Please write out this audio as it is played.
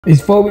It's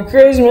Fooby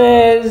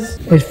Christmas!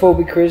 It's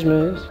Fooby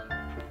Christmas.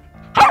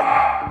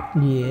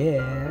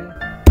 Yeah.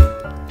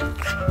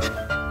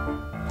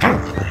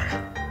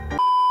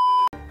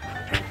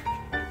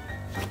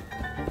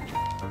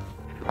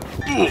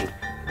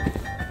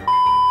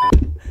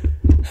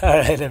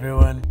 Alright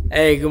everyone.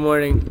 Hey, good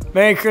morning.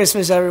 Merry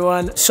Christmas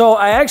everyone. So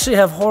I actually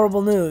have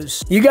horrible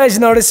news. You guys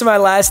noticed in my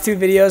last two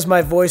videos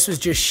my voice was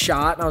just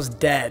shot and I was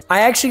dead.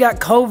 I actually got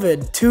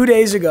COVID 2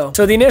 days ago.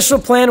 So the initial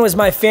plan was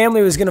my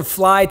family was gonna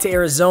fly to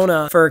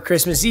Arizona for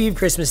Christmas Eve,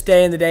 Christmas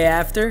Day, and the day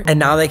after. And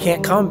now they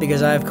can't come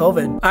because I have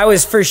COVID. I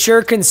was for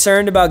sure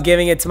concerned about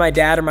giving it to my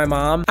dad or my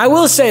mom. I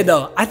will say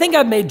though, I think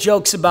I've made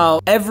jokes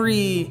about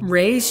every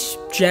race,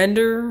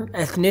 gender,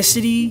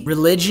 ethnicity,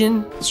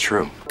 religion. It's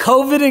true.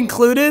 COVID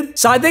included.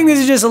 So I think this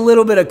is just a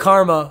little bit of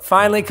karma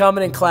finally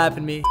coming and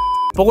clapping me.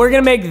 But we're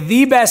gonna make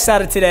the best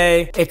out of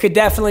today. It could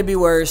definitely be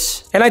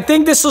worse. And I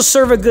think this will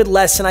serve a good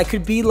lesson. I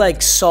could be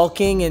like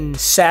sulking and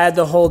sad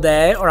the whole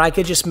day, or I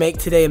could just make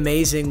today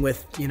amazing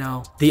with, you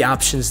know, the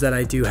options that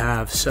I do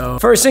have. So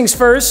first things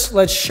first,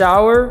 let's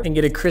shower and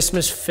get a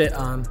Christmas fit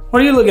on.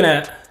 What are you looking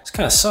at? It's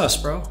kind of sus,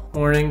 bro.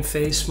 Morning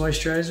face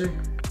moisturizer.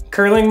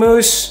 Curling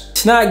mousse.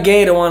 It's not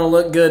gay to want to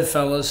look good,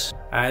 fellas.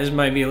 All right, this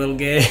might be a little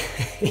gay.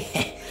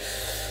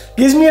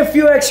 Gives me a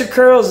few extra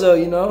curls though,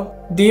 you know?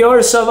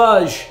 Dior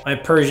Sauvage. My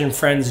Persian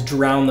friends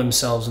drown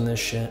themselves in this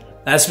shit.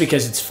 That's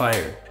because it's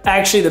fire.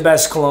 Actually the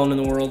best cologne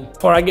in the world.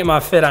 Before I get my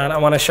fit on, I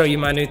wanna show you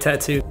my new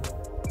tattoo.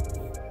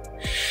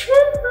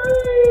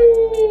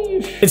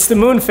 It's the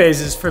moon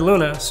phases for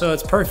Luna, so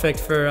it's perfect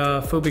for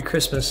Fooby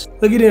Christmas.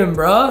 Look at him,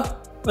 bro.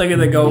 Look at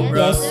the goat,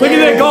 bro. Look at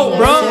that goat,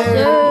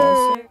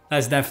 bro.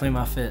 That's definitely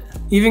my fit.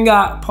 Even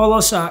got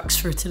polo socks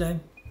for today.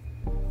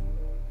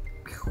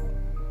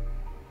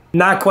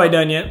 Not quite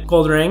done yet.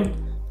 Gold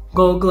ring,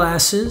 gold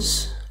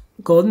glasses,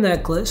 gold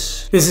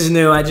necklace. This is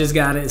new, I just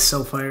got it, it's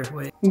so fire.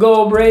 Wait.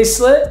 Gold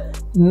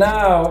bracelet.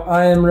 Now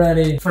I am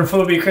ready for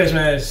Fooby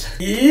Christmas.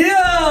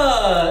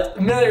 Yeah!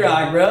 Millie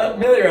rock, bro,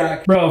 Millie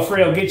rock. Bro, for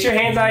real, get your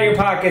hands out of your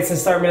pockets and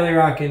start Millie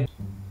rocking.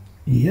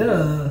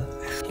 Yeah.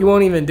 You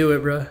won't even do it,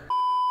 bro.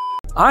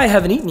 I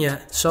haven't eaten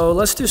yet, so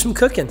let's do some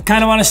cooking.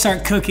 Kind of want to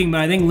start cooking, but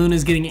I think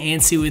Luna's getting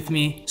antsy with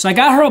me. So I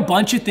got her a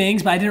bunch of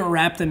things, but I didn't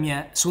wrap them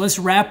yet. So let's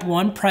wrap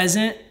one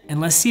present, and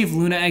let's see if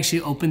Luna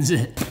actually opens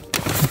it.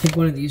 I think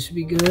one of these would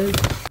be good.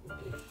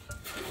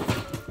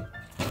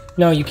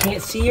 No, you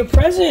can't see your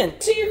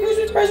present. See your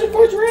Christmas present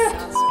before it's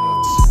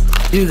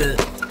wrapped. Do this.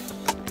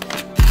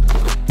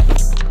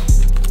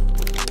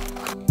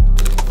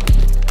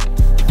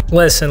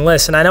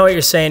 Listen, I know what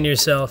you're saying to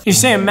yourself. You're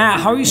saying, Matt,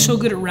 how are you so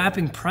good at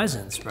wrapping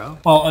presents, bro?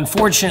 Well,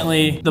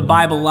 unfortunately, the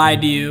Bible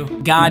lied to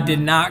you. God did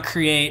not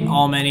create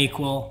all men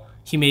equal.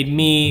 He made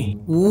me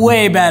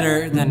way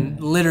better than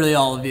literally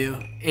all of you.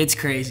 It's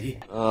crazy.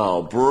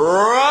 Oh,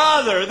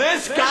 brother,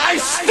 this guy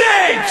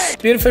stinks!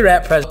 Beautifully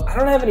wrapped present. I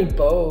don't have any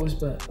bows,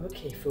 but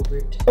okay,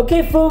 Foobert.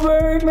 Okay,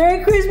 Foobert,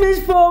 Merry Christmas,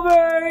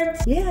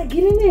 Foobert! Yeah,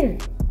 get in there.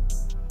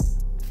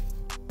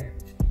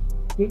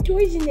 Your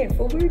toy's in there,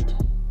 Foobert.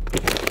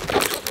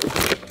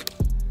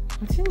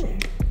 What's in there?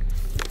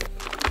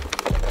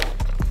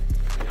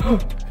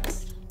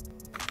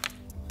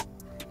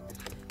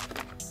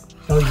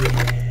 Oh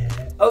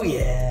yeah. Oh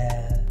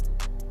yeah.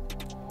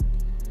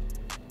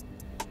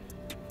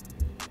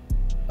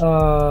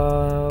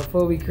 Oh,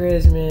 Fooby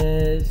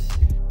Christmas.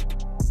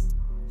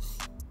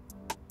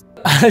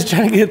 I was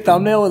trying to get a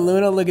thumbnail with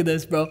Luna. Look at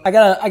this, bro. I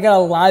got a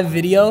live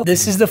video.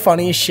 This is the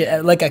funniest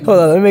shit. Like, hold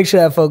on, let me make sure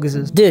that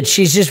focuses. Dude,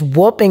 she's just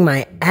whooping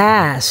my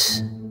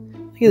ass.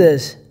 Look at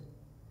this.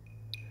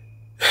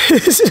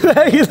 This is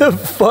dragging the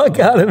fuck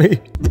out of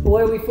me.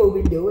 What are we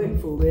Fooby doing,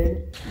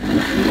 Fooby?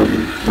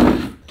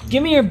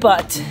 Give me your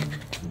butt.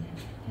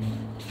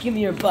 Give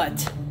me your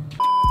butt.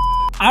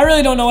 I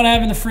really don't know what I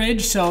have in the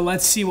fridge, so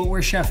let's see what we're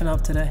chefing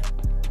up today.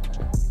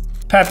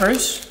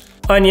 Peppers,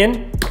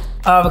 onion,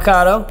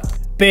 avocado,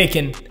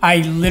 bacon. I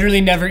literally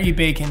never eat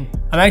bacon.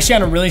 I'm actually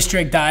on a really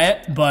strict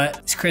diet, but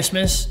it's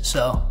Christmas,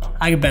 so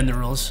I can bend the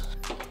rules.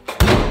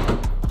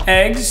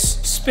 Eggs,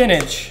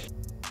 spinach.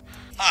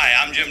 Hi,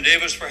 I'm Jim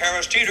Davis for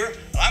Harris Teeter,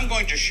 and I'm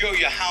going to show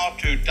you how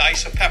to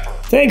dice a pepper.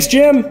 Thanks,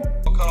 Jim.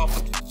 We'll cut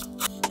off.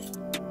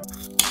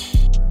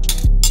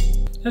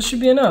 That should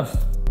be enough.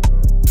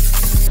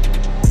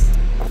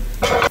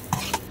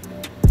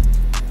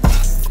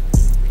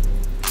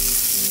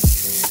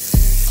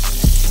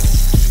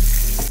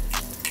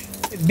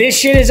 This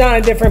shit is on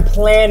a different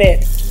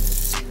planet.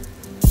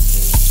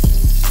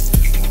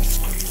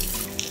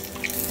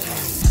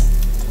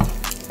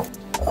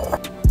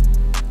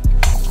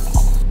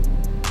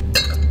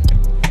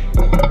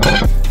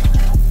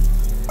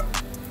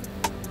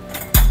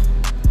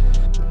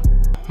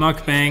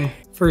 Mukbang.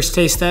 First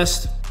taste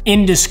test.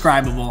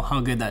 Indescribable how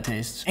good that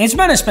tastes. It's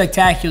been a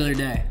spectacular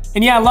day.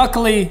 And yeah,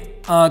 luckily,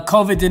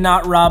 COVID did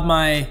not rob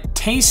my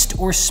taste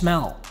or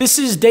smell. This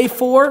is day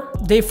four of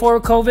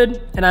COVID,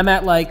 and I'm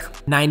at like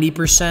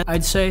 90%,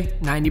 I'd say.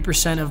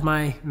 90% of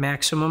my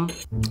maximum.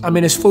 I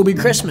mean, it's Fooby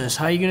Christmas.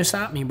 How are you gonna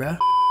stop me, bro?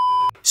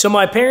 So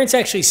my parents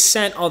actually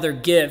sent all their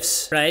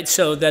gifts, right?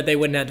 So that they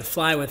wouldn't have to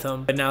fly with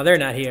them. But now they're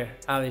not here,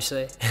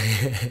 obviously.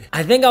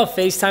 I think I'll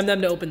FaceTime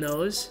them to open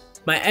those.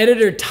 My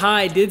editor,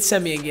 Ty, did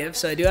send me a gift,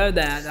 so I do have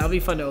that. That'll be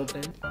fun to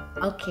open.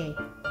 Okay.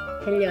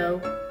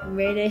 Hello.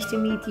 Very nice to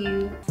meet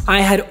you. I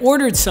had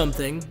ordered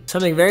something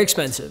very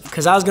expensive,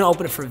 because I was gonna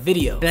open it for a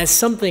video. And that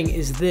something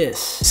is this.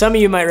 Some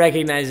of you might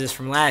recognize this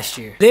from last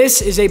year.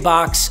 This is a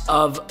box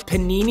of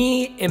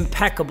Panini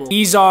Impeccable.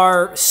 These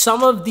are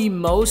some of the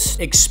most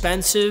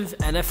expensive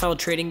NFL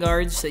trading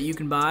cards that you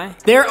can buy.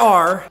 There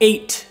are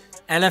 8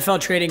 NFL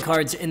trading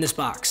cards in this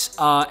box.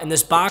 And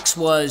this box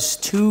was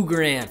 $2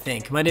 grand, I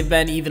think. Might have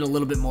been even a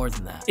little bit more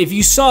than that. If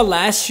you saw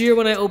last year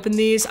when I opened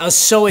these, I was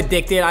so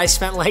addicted. I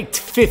spent like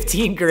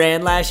 15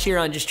 grand last year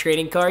on just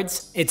trading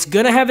cards. It's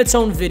gonna have its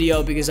own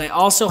video because I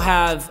also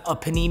have a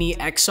Panini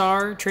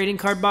XR trading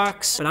card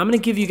box, but I'm gonna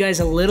give you guys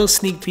a little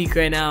sneak peek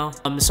right now.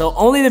 So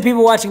only the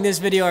people watching this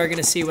video are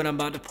gonna see what I'm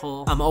about to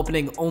pull. I'm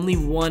opening only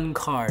 1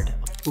 card.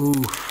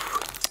 Ooh.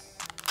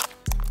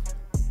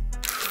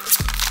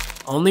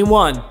 Only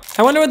 1.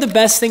 I wonder what the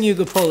best thing you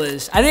could pull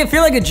is. I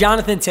feel like a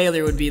Jonathan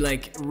Taylor would be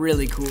like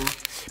really cool.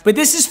 But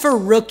this is for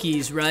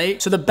rookies, right?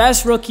 So the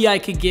best rookie I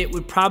could get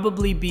would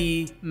probably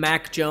be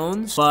Mac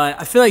Jones. But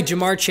I feel like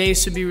Jamar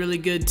Chase would be really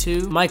good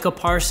too. Micah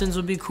Parsons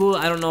would be cool.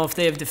 I don't know if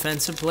they have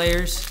defensive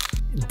players.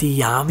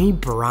 Dyami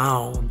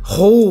Brown.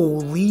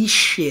 Holy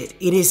shit.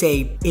 It is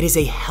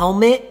a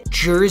helmet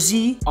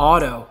jersey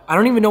auto. I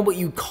don't even know what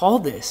you call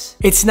this.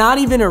 It's not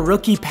even a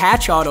rookie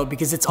patch auto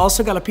because it's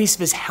also got a piece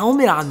of his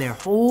helmet on there.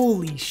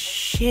 Holy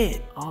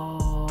shit.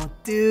 Oh,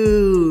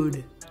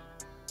 dude.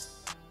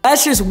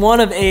 That's just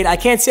 1 of 8. I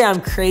can't say I'm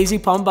crazy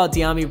pumped about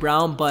Dyami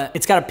Brown, but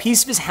it's got a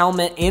piece of his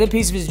helmet and a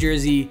piece of his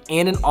jersey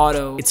and an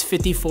auto. It's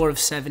 54 of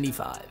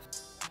 75.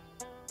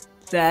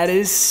 That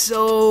is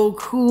so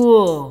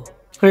cool.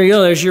 There you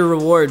go, there's your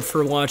reward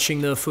for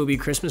watching the Fooby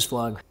Christmas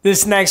vlog.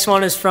 This next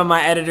one is from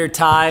my editor,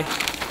 Ty.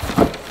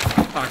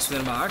 Box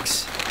within a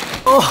box.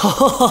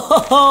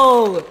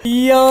 Oh,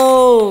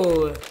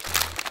 yo.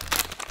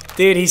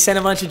 Dude, he sent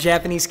a bunch of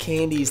Japanese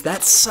candies.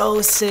 That's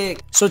so sick.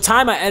 So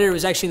Ty, my editor,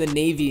 was actually in the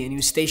Navy and he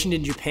was stationed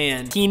in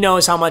Japan. He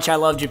knows how much I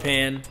love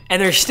Japan.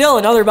 And there's still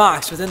another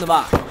box within the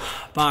box.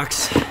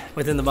 Box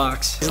within the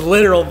box. It's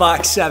literal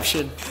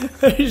boxception.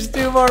 There's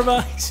 2 more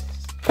boxes.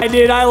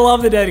 I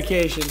love the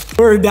dedication.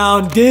 We're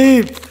down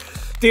deep.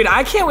 Dude,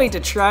 I can't wait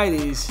to try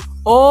these.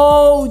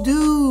 Oh,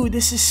 dude,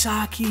 this is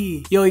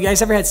sake. Yo, you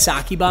guys ever had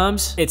sake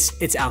bombs?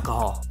 It's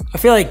alcohol. I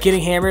feel like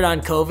getting hammered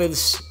on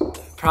COVID's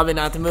probably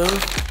not the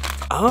move.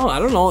 Oh, I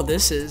don't know what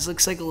this is.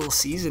 Looks like a little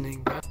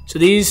seasoning. So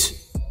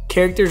these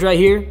characters right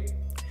here,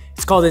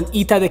 it's called an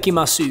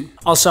itadakimasu.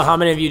 Also, how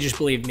many of you just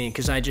believed me?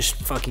 Because I just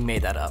fucking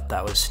made that up.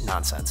 That was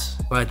nonsense.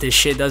 But this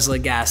shit does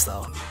look gas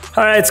though.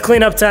 All right, it's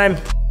cleanup time.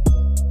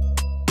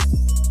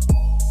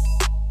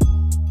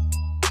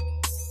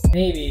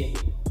 Maybe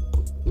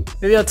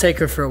I'll take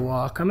her for a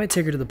walk. I might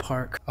take her to the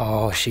park.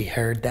 Oh, she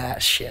heard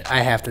that shit. I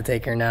have to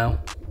take her now.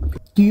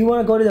 Do you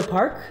want to go to the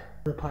park?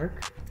 The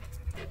park?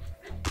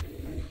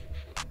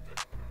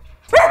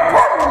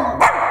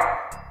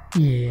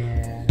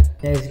 Yeah.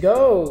 Let's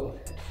go.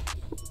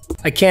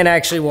 I can't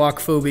actually walk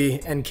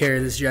Fooby and carry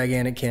this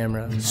gigantic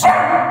camera.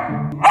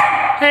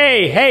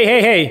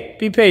 Hey.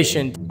 Be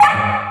patient.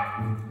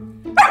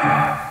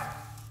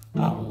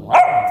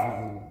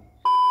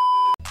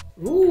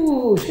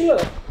 Ooh, she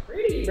looks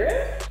pretty,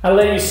 bruh. I'll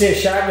let you sit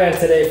shotgun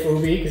today,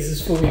 Fooby, because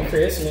it's Fooby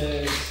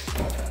Christmas.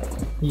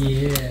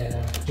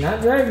 Yeah.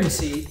 Not driver's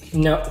seat.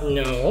 No.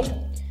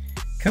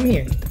 Come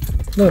here.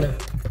 Luna.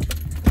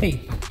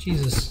 Hey,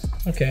 Jesus.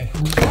 Okay.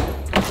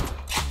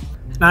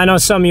 I know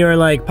some of you are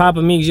like,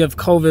 Papa Meeks, you have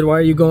COVID. Why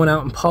are you going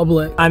out in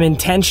public? I'm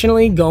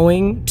intentionally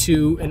going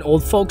to an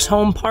old folks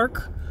home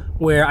park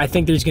where I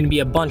think there's gonna be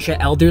a bunch of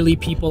elderly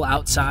people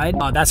outside.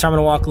 That's how I'm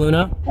gonna walk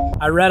Luna.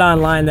 I read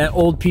online that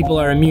old people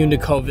are immune to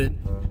COVID.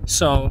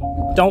 So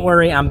don't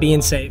worry, I'm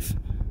being safe.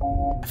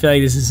 I feel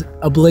like this is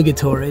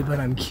obligatory, but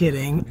I'm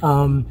kidding.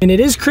 And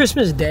it is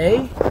Christmas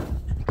Day.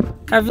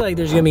 I feel like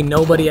there's gonna be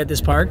nobody at this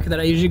park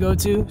that I usually go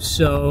to.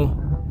 So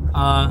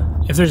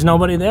if there's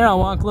nobody there, I'll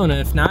walk Luna.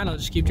 If not, I'll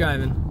just keep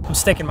driving. I'm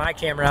sticking my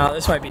camera out.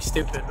 This might be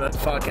stupid, but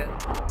fuck it.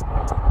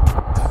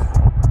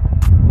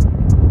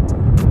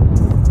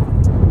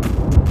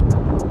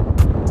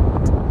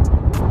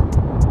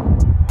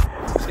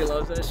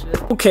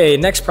 Okay,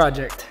 next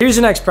project. Here's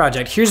the next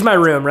project. Here's my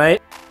room,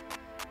 right?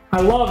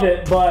 I love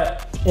it,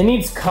 but it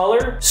needs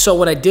color. So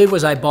what I did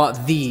was I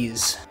bought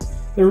these.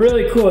 They're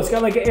really cool. It's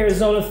got like an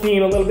Arizona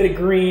theme, a little bit of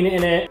green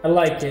in it. I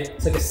like it.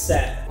 It's like a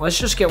set. Let's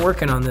just get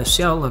working on this,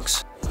 see how it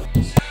looks.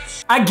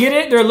 I get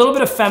it, they're a little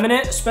bit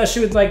effeminate,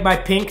 especially with like my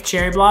pink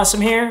cherry blossom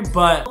here,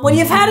 but when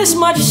you've had as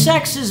much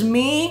sex as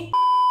me,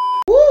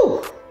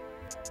 woo!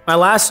 My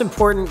last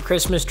important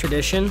Christmas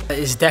tradition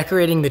is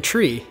decorating the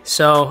tree.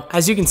 So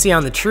as you can see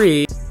on the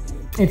tree,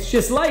 It's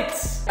just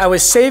lights. I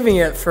was saving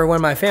it for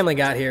when my family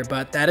got here,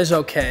 but that is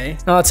okay.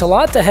 Now, it's a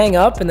lot to hang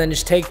up and then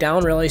just take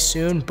down really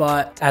soon,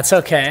 but that's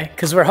okay,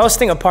 because we're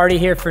hosting a party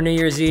here for New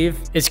Year's Eve.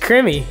 It's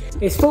Crimmy.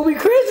 It's Fooby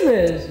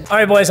Christmas. All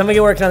right, boys, I'm gonna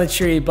get working on the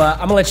tree, but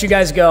I'm gonna let you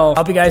guys go.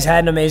 Hope you guys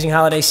had an amazing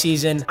holiday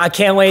season. I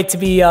can't wait to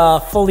be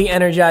fully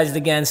energized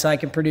again so I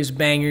can produce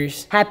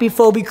bangers. Happy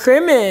Fooby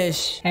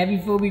Christmas. Happy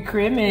Fooby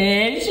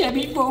Christmas.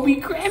 Happy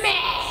Fooby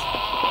Christmas.